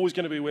it is always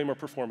going to be way more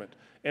performant.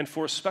 And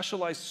for a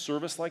specialized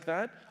service like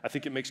that, I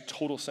think it makes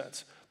total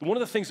sense. One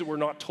of the things that we're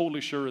not totally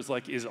sure is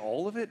like, is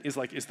all of it? Is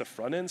the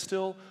front end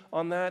still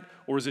on that?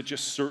 Or is it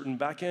just certain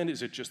back end?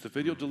 Is it just the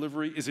video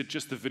delivery? Is it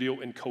just the video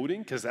encoding?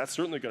 Because that's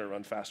certainly going to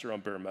run faster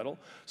on bare metal.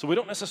 So we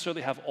don't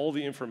necessarily have all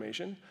the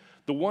information.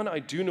 The one I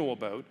do know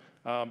about,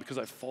 because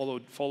I've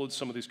followed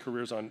some of these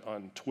careers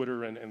on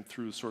Twitter and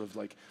through sort of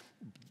like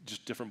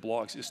just different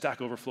blogs, is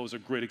Stack Overflow is a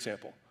great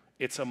example.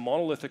 It's a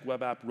monolithic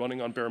web app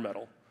running on bare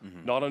metal,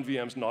 not on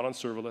VMs, not on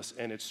serverless,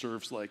 and it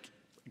serves like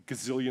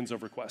gazillions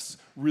of requests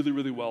really,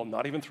 really well,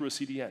 not even through a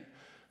CDN.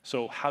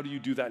 So how do you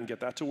do that and get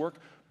that to work?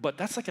 But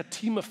that's like a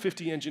team of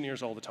 50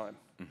 engineers all the time.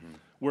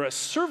 Whereas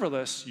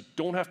serverless, you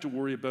don't have to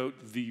worry about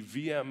the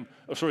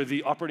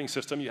the operating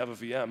system. You have a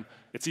VM.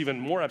 It's even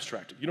more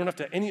abstracted. You don't have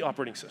to have any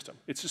operating system.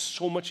 It's just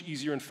so much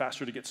easier and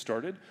faster to get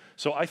started.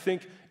 So I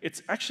think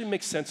it actually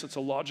makes sense. It's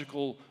a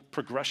logical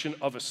progression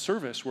of a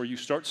service where you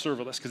start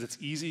serverless because it's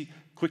easy,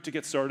 quick to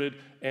get started,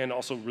 and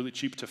also really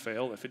cheap to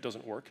fail if it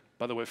doesn't work.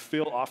 By the way,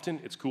 fail often.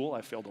 It's cool.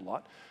 I failed a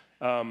lot.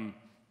 And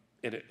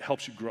it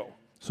helps you grow.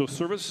 So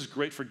service is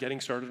great for getting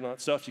started on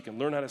that stuff. You can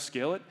learn how to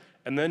scale it.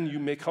 And then you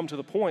may come to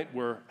the point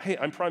where, hey,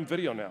 I'm Prime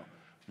Video now.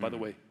 By the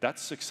way,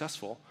 that's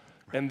successful.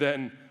 And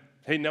then,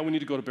 hey, now we need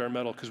to go to bare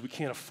metal because we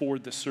can't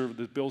afford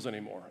the bills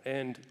anymore.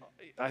 And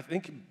I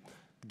think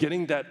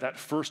getting that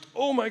first,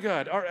 oh my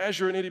God, our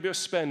Azure and AWS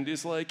spend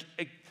is like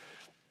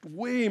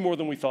way more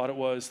than we thought it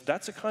was.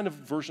 That's a kind of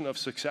version of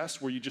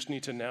success where you just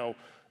need to now,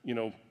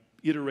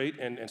 iterate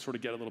and sort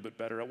of get a little bit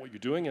better at what you're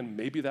doing. And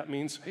maybe that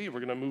means, hey, we're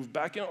going to move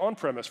back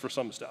on-premise for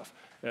some stuff.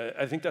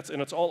 I think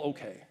and it's all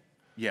okay.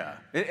 Yeah,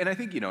 and I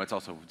think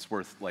it's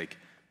worth like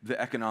the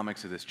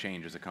economics of this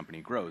change as a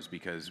company grows,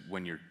 because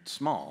when you're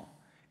small,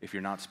 if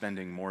you're not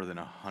spending more than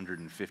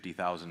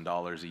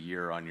 $150,000 a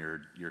year on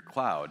your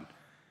cloud,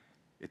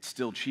 it's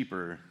still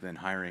cheaper than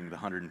hiring the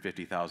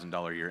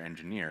 $150,000 a year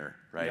engineer,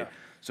 right? Yeah.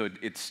 So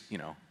it's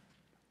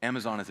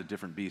Amazon is a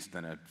different beast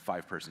than a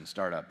 5-person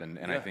startup, and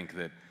I think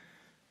that.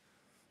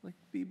 Like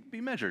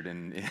be measured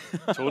in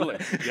Totally,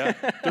 yeah.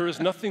 There is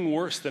nothing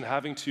worse than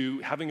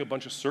having a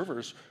bunch of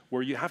servers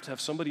where you have to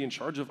have somebody in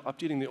charge of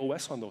updating the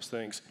OS on those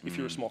things if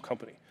you're a small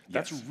company.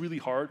 That's really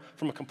hard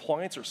from a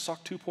compliance or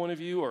SOC 2 point of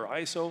view or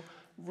ISO,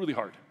 really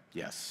hard.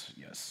 Yes.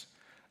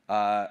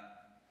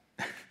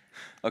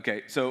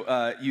 Okay,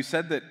 so you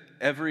said that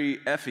every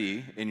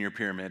FE in your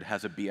pyramid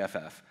has a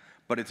BFF,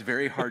 but it's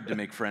very hard to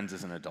make friends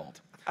as an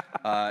adult.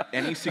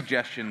 Any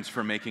suggestions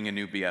for making a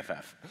new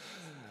BFF?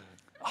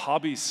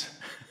 Hobbies.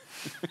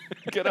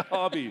 Get a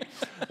hobby.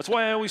 That's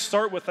why I always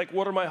start with, like,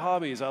 what are my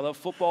hobbies? I love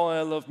football and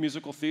I love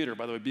musical theater.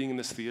 By the way, being in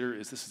this theater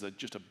is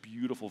just a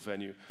beautiful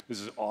venue. This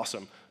is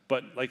awesome.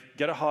 But, like,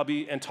 get a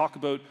hobby and talk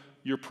about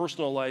your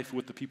personal life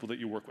with the people that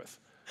you work with.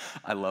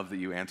 I love that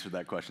you answered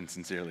that question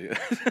sincerely.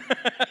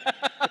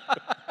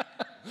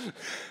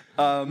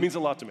 It means a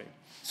lot to me.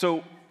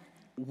 So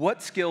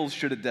what skills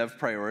should a dev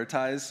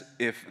prioritize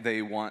if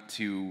they want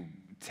to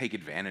take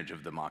advantage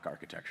of the MACH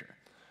architecture?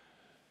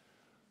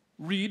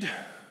 Read.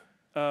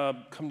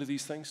 Come to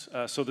these things.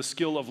 So the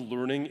skill of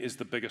learning is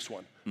the biggest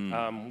one,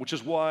 which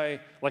is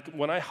why, like,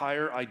 when I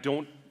hire, I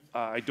don't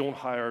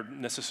hire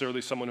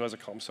necessarily someone who has a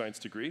comp science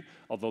degree,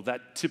 although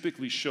that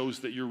typically shows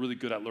that you're really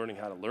good at learning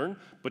how to learn,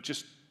 but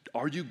just,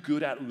 are you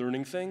good at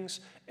learning things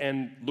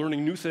and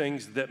learning new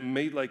things that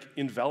may, like,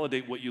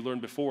 invalidate what you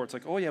learned before? It's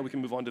like, oh yeah, we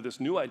can move on to this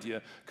new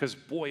idea because,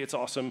 boy, it's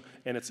awesome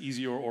and it's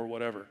easier or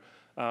whatever.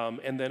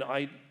 And then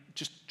I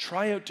just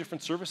try out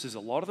different services. A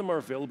lot of them are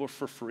available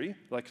for free.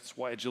 Like, it's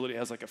why Agility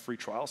has, like, a free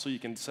trial, so you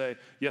can say,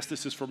 yes,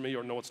 this is for me,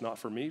 or no, it's not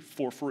for me,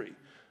 for free.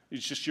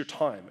 It's just your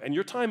time. And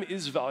your time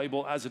is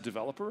valuable as a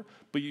developer,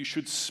 but you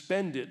should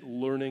spend it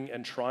learning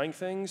and trying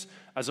things,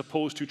 as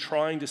opposed to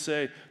trying to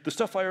say, the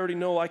stuff I already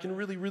know, I can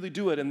really, really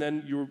do it, and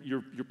then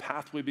your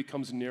pathway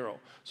becomes narrow.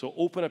 So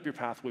open up your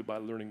pathway by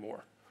learning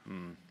more.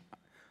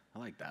 I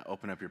like that.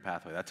 Open up your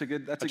pathway. That's a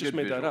good visual. I just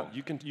made that up.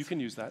 You can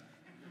use that.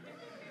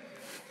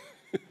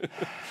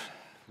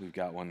 We've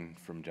got one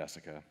from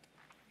Jessica.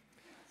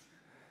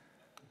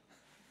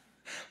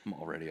 I'm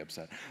already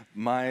upset.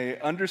 My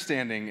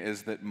understanding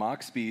is that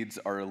Mach speeds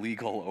are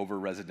illegal over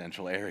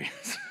residential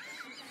areas.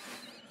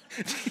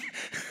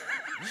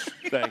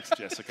 Thanks,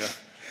 Jessica.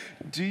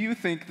 Do you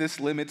think this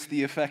limits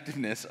the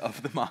effectiveness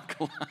of the Mach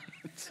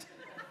Alliance?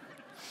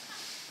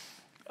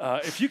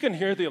 If you can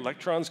hear the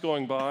electrons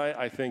going by,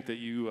 I think that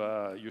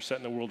you're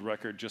setting a world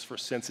record just for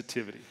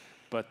sensitivity.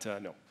 But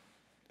no.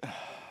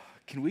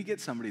 Can we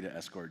get somebody to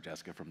escort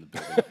Jessica from the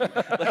building?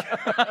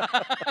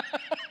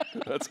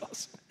 That's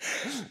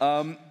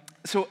awesome.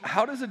 So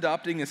how does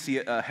adopting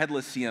a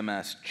headless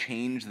CMS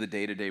change the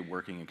day-to-day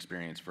working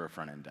experience for a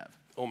front-end dev?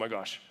 Oh my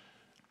gosh.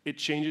 It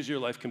changes your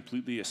life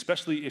completely,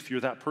 especially if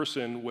you're that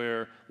person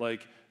where,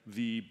 like,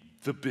 the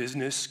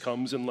business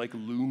comes and, like,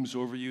 looms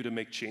over you to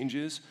make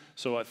changes.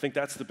 So I think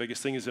that's the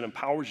biggest thing, is it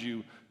empowers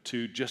you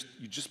to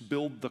just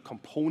build the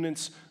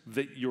components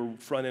that your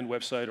front-end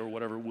website or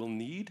whatever will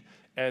need,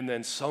 and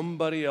then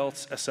somebody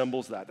else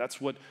assembles that.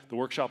 That's what the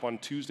workshop on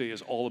Tuesday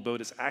is all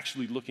about, is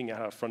actually looking at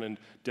how a front-end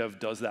dev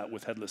does that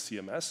with Headless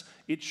CMS.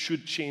 It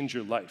should change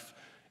your life.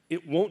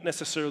 It won't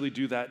necessarily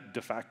do that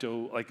de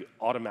facto, like,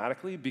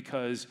 automatically,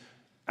 because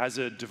as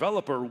a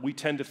developer, we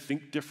tend to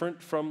think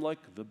different from,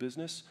 like, the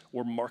business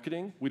or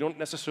marketing. We don't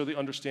necessarily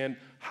understand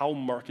how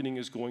marketing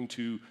is going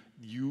to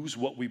use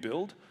what we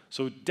build.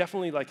 So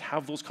definitely, like,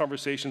 have those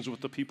conversations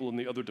with the people in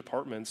the other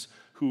departments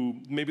who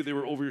maybe they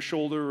were over your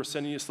shoulder or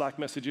sending you Slack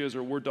messages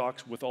or Word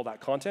docs with all that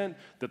content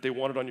that they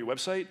wanted on your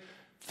website.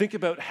 Think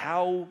about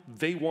how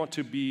they want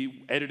to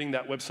be editing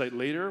that website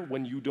later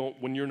when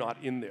you're not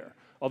in there.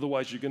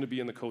 Otherwise, you're going to be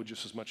in the code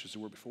just as much as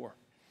you were before.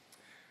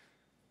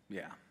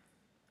 Yeah.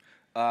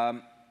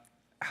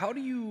 How do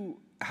you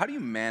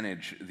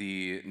manage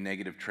the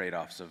negative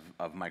trade-offs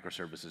of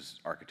microservices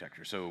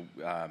architecture? So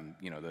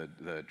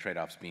the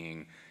trade-offs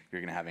being,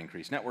 you're going to have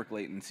increased network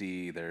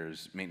latency,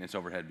 there's maintenance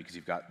overhead because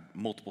you've got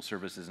multiple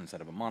services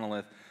instead of a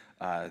monolith,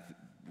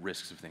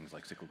 risks of things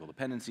like cyclical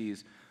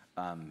dependencies.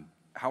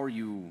 How are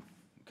you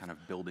kind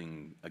of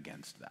building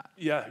against that?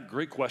 Yeah,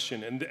 great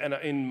question. And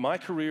in my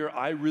career,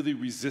 I really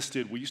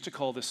resisted, we used to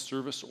call this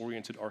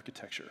service-oriented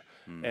architecture.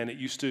 And it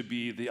used to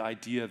be the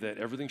idea that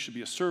everything should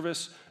be a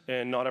service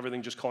and not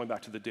everything just calling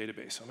back to the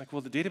database. I'm like,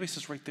 well, the database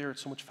is right there.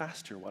 It's so much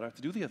faster. Why do I have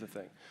to do the other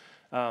thing?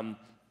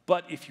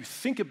 But if you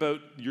think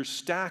about your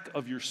stack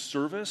of your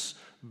service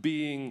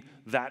being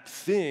that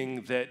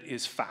thing that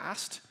is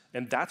fast,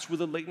 and that's where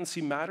the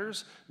latency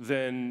matters,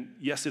 then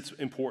yes, it's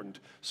important.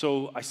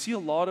 So I see a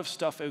lot of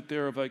stuff out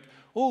there of, like,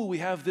 oh, we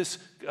have this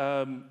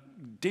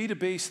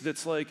database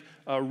that's like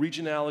a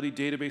regionality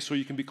database so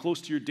you can be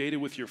close to your data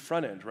with your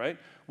front end, right?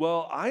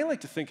 Well, I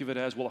like to think of it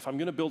as, well, if I'm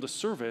going to build a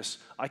service,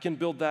 I can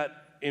build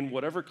that in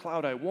whatever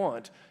cloud I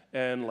want,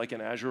 and like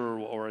an Azure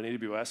or an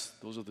AWS,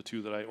 those are the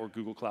two that or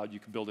Google Cloud, you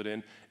can build it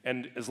in.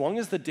 And as long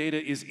as the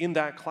data is in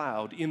that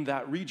cloud, in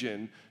that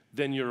region,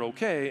 then you're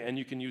okay, and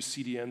you can use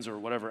CDNs or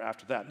whatever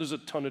after that. There's a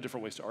ton of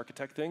different ways to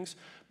architect things,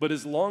 but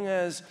as long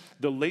as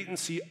the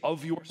latency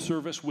of your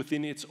service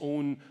within its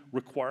own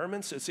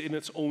requirements, it's in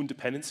its own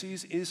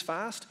dependencies, is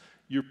fast,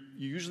 you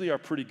usually are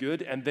pretty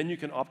good, and then you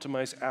can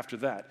optimize after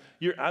that.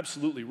 You're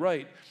absolutely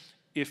right.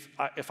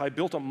 If I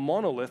built a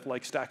monolith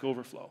like Stack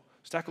Overflow,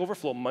 Stack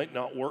Overflow might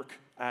not work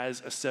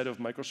as a set of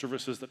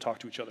microservices that talk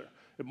to each other.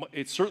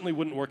 It certainly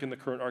wouldn't work in the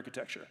current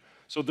architecture.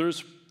 So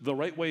there's the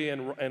right way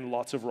and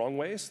lots of wrong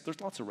ways. There's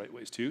lots of right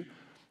ways too.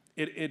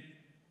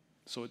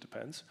 So it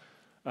depends.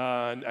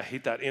 And I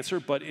hate that answer,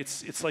 but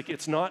it's like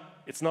it's not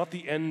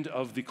the end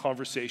of the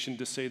conversation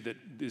to say that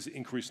there's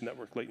increased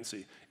network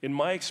latency. In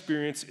my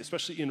experience,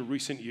 especially in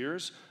recent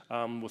years,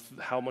 with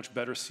how much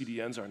better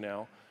CDNs are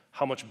now,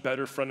 how much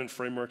better front-end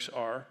frameworks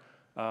are,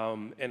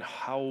 and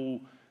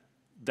how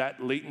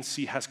that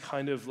latency has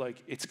kind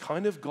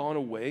of gone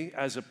away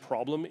as a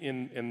problem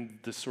in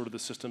the sort of the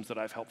systems that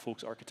I've helped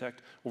folks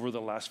architect over the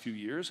last few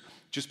years,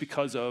 just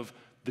because of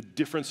the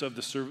difference of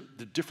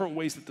the different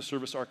ways that the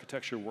service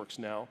architecture works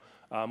now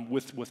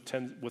with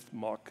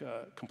MACH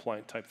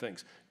compliant type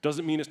things.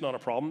 Doesn't mean it's not a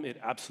problem. It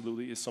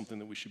absolutely is something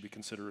that we should be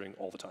considering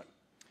all the time.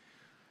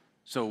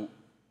 So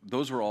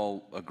those were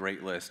all a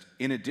great list.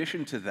 In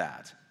addition to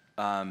that,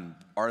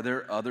 are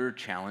there other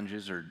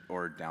challenges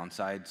or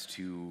downsides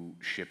to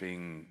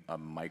shipping a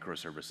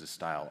microservices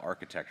style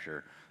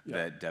architecture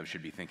that devs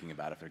should be thinking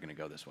about if they're going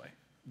to go this way?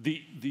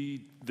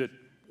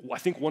 I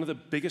think one of the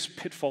biggest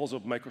pitfalls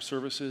of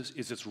microservices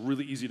is it's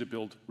really easy to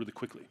build really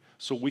quickly.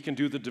 So we can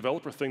do the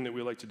developer thing that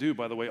we like to do.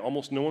 By the way,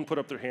 almost no one put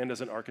up their hand as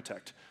an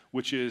architect,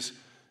 which is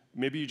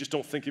maybe you just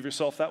don't think of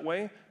yourself that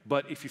way,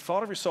 but if you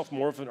thought of yourself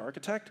more of an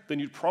architect, then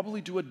you'd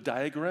probably do a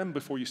diagram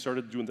before you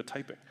started doing the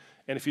typing.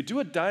 And if you do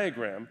a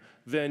diagram,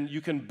 then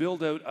you can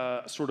build out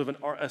a sort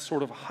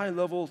of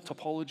high-level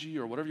topology,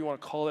 or whatever you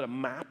want to call it, a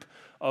map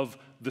of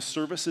the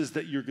services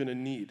that you're going to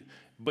need.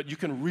 But you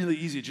can really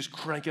easy just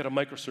crank out a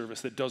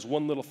microservice that does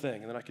one little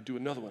thing, and then I could do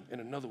another one,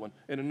 and another one,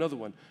 and another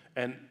one.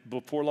 And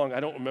before long, I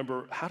don't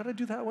remember, how did I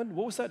do that one?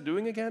 What was that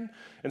doing again?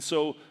 And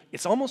so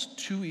it's almost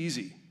too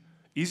easy.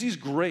 Easy's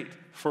great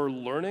for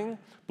learning,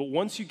 but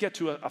once you get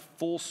to a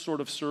full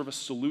sort of service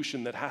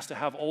solution that has to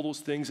have all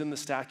those things in the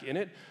stack in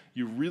it,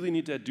 you really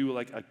need to do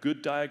like a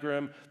good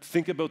diagram,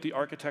 think about the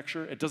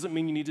architecture. It doesn't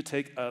mean you need to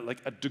take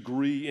like a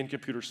degree in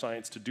computer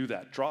science to do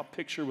that. Draw a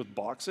picture with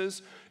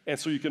boxes, and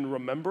so you can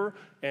remember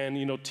and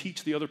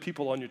teach the other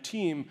people on your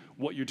team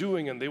what you're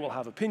doing, and they will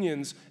have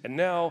opinions. And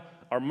now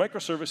our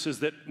microservices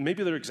that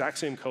maybe they're exact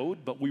same code,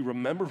 but we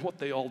remember what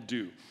they all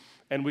do.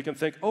 And we can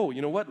think, oh,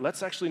 you know what?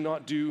 Let's actually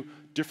not do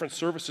different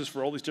services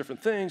for all these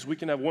different things. We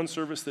can have one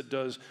service that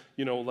does,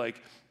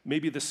 like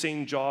maybe the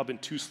same job in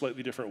two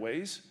slightly different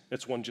ways.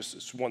 It's one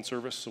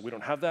service, so we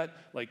don't have that.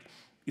 Like,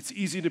 it's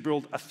easy to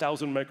build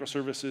 1,000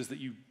 microservices that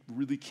you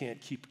really can't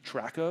keep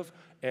track of,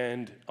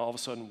 and all of a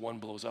sudden one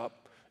blows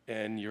up,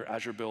 and your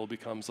Azure bill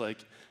becomes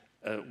like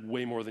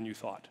way more than you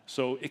thought.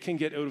 So it can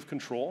get out of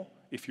control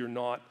if you're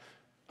not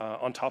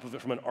on top of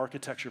it from an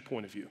architecture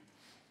point of view.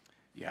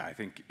 Yeah, I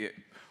think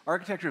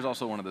architecture is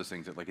also one of those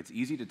things that it's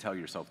easy to tell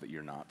yourself that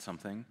you're not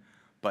something,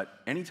 but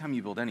anytime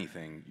you build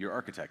anything, you're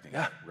architecting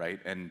it, right?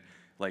 And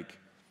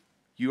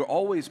you're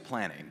always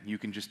planning. You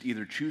can just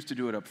either choose to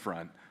do it up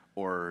front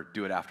or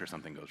do it after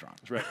something goes wrong.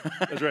 That's right.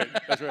 That's right.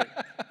 That's right.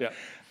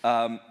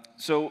 Yeah.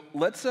 So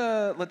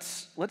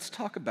let's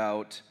talk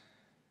about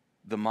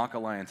the MACH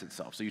Alliance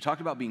itself. So you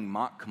talked about being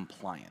MACH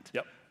compliant.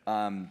 Yep.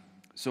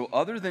 So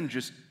other than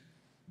just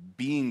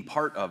being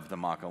part of the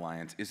MACH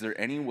Alliance, is there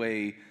any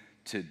way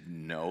to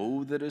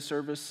know that a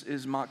service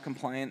is MACH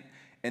compliant?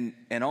 And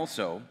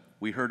also,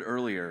 we heard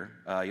earlier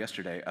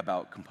yesterday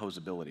about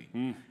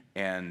composability.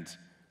 And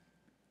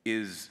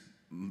is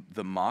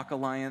the MACH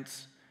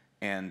Alliance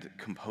and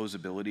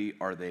composability,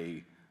 are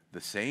they the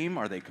same?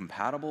 Are they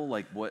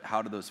compatible?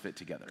 How do those fit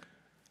together?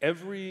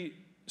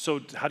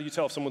 So how do you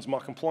tell if someone's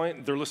MACH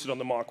compliant? They're listed on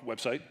the MACH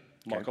website,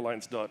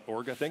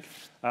 machalliance.org, I think.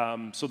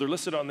 So they're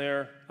listed on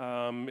there.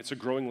 It's a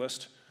growing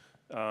list.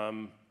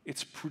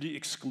 It's pretty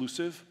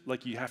exclusive.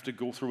 You have to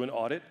go through an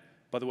audit.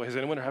 By the way, has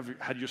anyone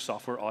had your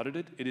software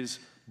audited? It is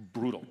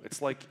brutal.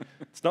 It's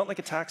not like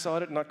a tax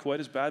audit, not quite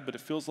as bad, but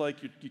it feels like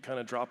you kind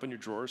of drop in your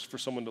drawers for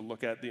someone to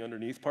look at the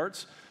underneath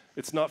parts.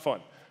 It's not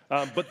fun.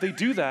 But they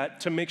do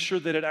that to make sure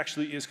that it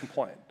actually is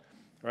compliant,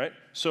 right?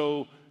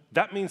 So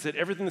that means that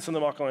everything that's in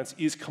the MACH Alliance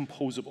is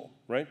composable,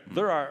 right?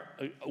 There are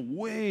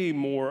way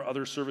more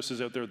other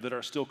services out there that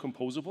are still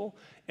composable,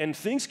 and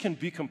things can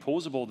be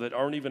composable that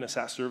aren't even a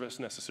SaaS service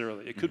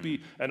necessarily. It could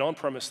be an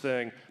on-premise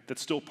thing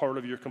that's still part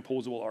of your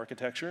composable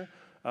architecture,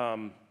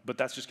 but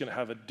that's just going to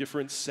have a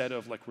different set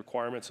of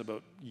requirements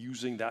about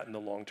using that in the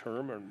long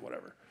term or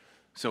whatever.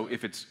 So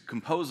if it's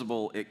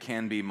composable, it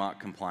can be MACH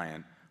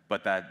compliant,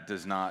 but that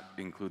does not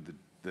include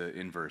the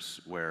inverse,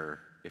 where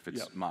if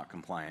it's MACH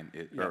compliant,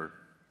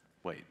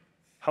 wait.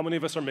 How many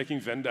of us are making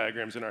Venn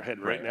diagrams in our head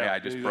right now? Yeah, I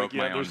just broke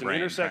my own there's brain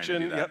an intersection.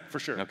 trying to do that. Yep, for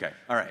sure. Okay,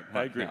 all right.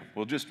 I agree. Yeah,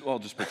 I'll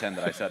just pretend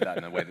that I said that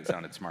in a way that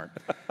sounded smart.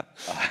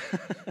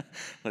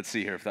 Let's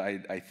see here.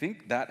 I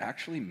think that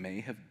actually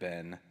may have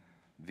been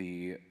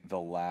the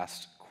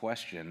last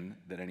question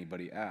that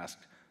anybody asked.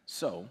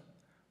 So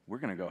we're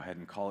going to go ahead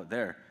and call it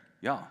there.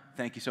 Yeah,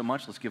 thank you so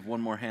much. Let's give one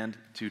more hand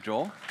to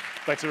Joel.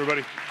 Thanks,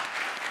 everybody.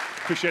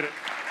 Appreciate it.